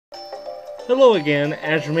Hello again,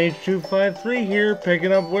 AshramH253 here,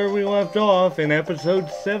 picking up where we left off in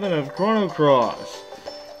episode 7 of Chrono Cross.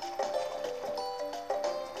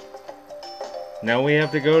 Now we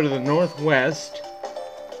have to go to the northwest.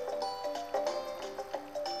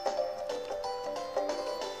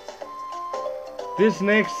 This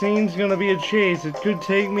next scene's gonna be a chase. It could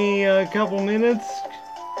take me a couple minutes.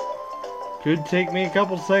 Could take me a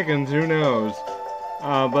couple seconds, who knows.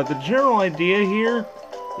 But the general idea here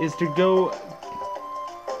is to go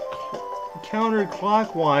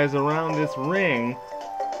counterclockwise around this ring.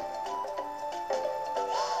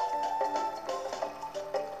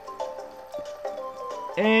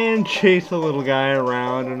 And chase the little guy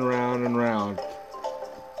around and around and around.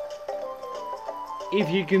 If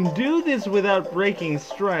you can do this without breaking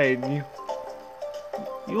stride,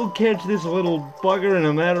 you'll catch this little bugger in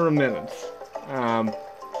a matter of minutes.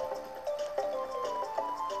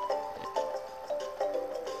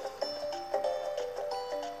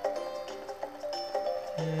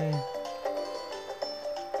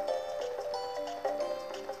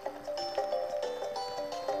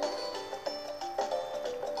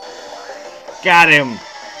 Got him!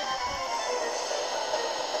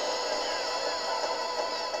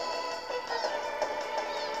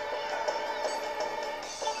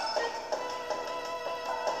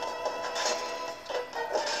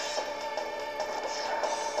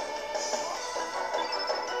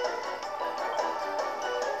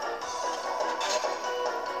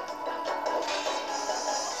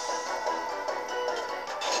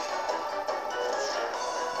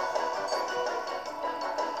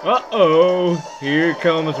 Uh-oh, here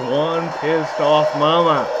comes one pissed off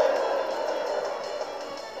mama.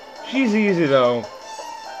 She's easy though.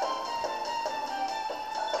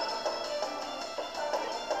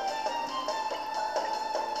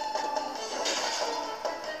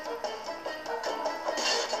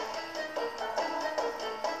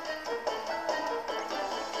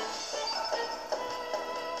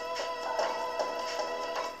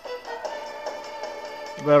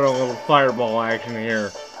 Better a little fireball action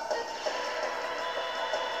here.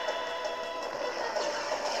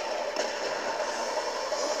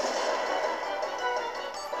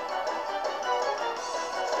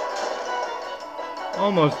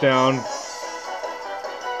 Almost down.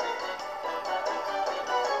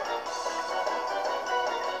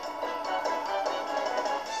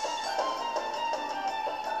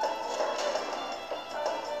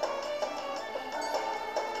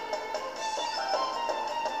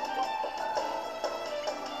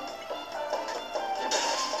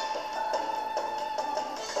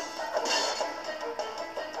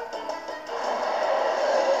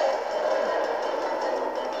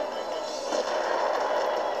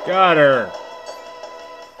 Got her.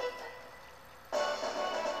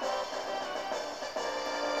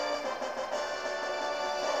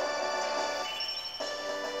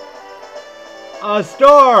 A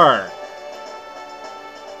star!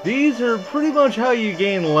 These are pretty much how you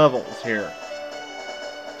gain levels here.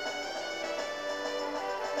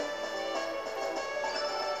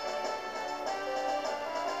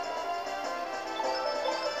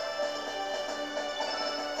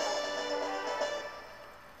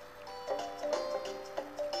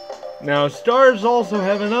 Now, stars also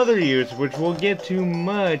have another use, which we'll get to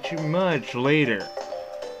much, much later.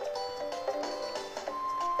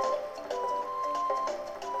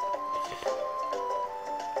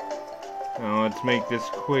 Now, let's make this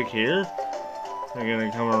quick here. I'm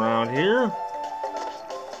gonna come around here.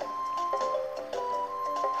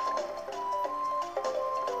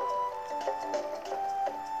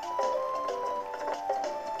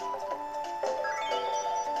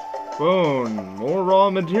 Boom! More raw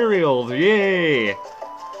materials, yay!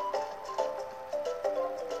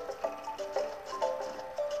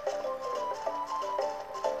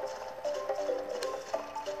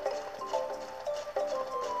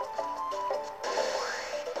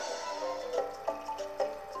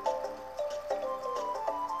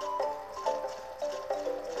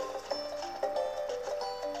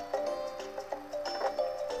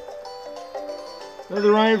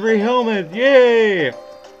 Another ivory helmet, yay!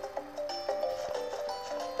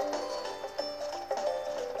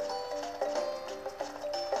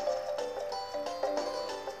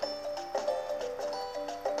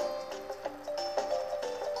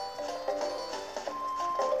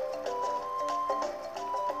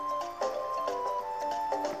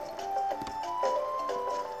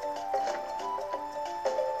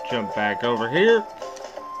 Jump back over here.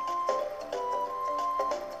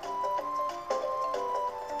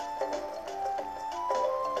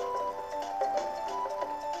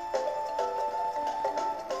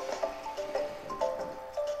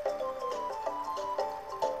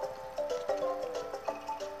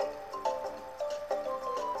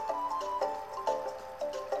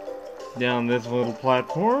 down this little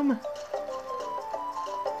platform.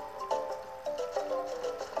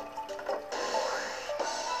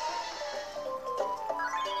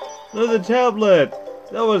 Oh, the tablet!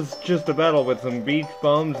 That was just a battle with some beach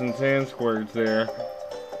bums and sand squirts there.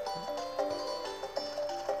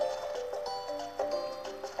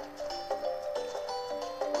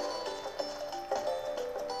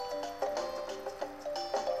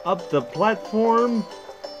 Up the platform.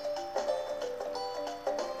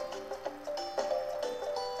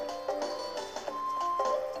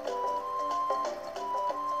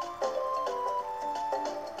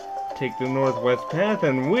 Take the northwest path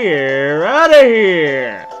and we're out of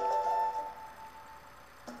here!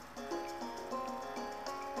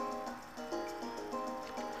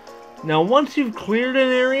 Now once you've cleared an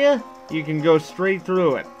area, you can go straight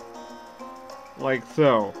through it. Like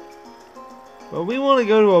so. But we want to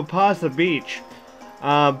go to Apasa Beach.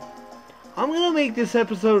 I'm going to make this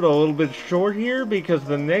episode a little bit short here because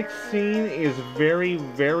the next scene is very,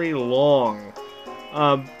 very long.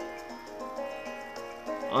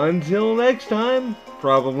 Until next time,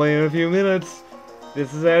 probably in a few minutes,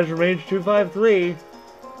 this is AzureMage253,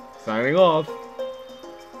 signing off.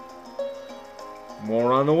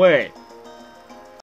 More on the way.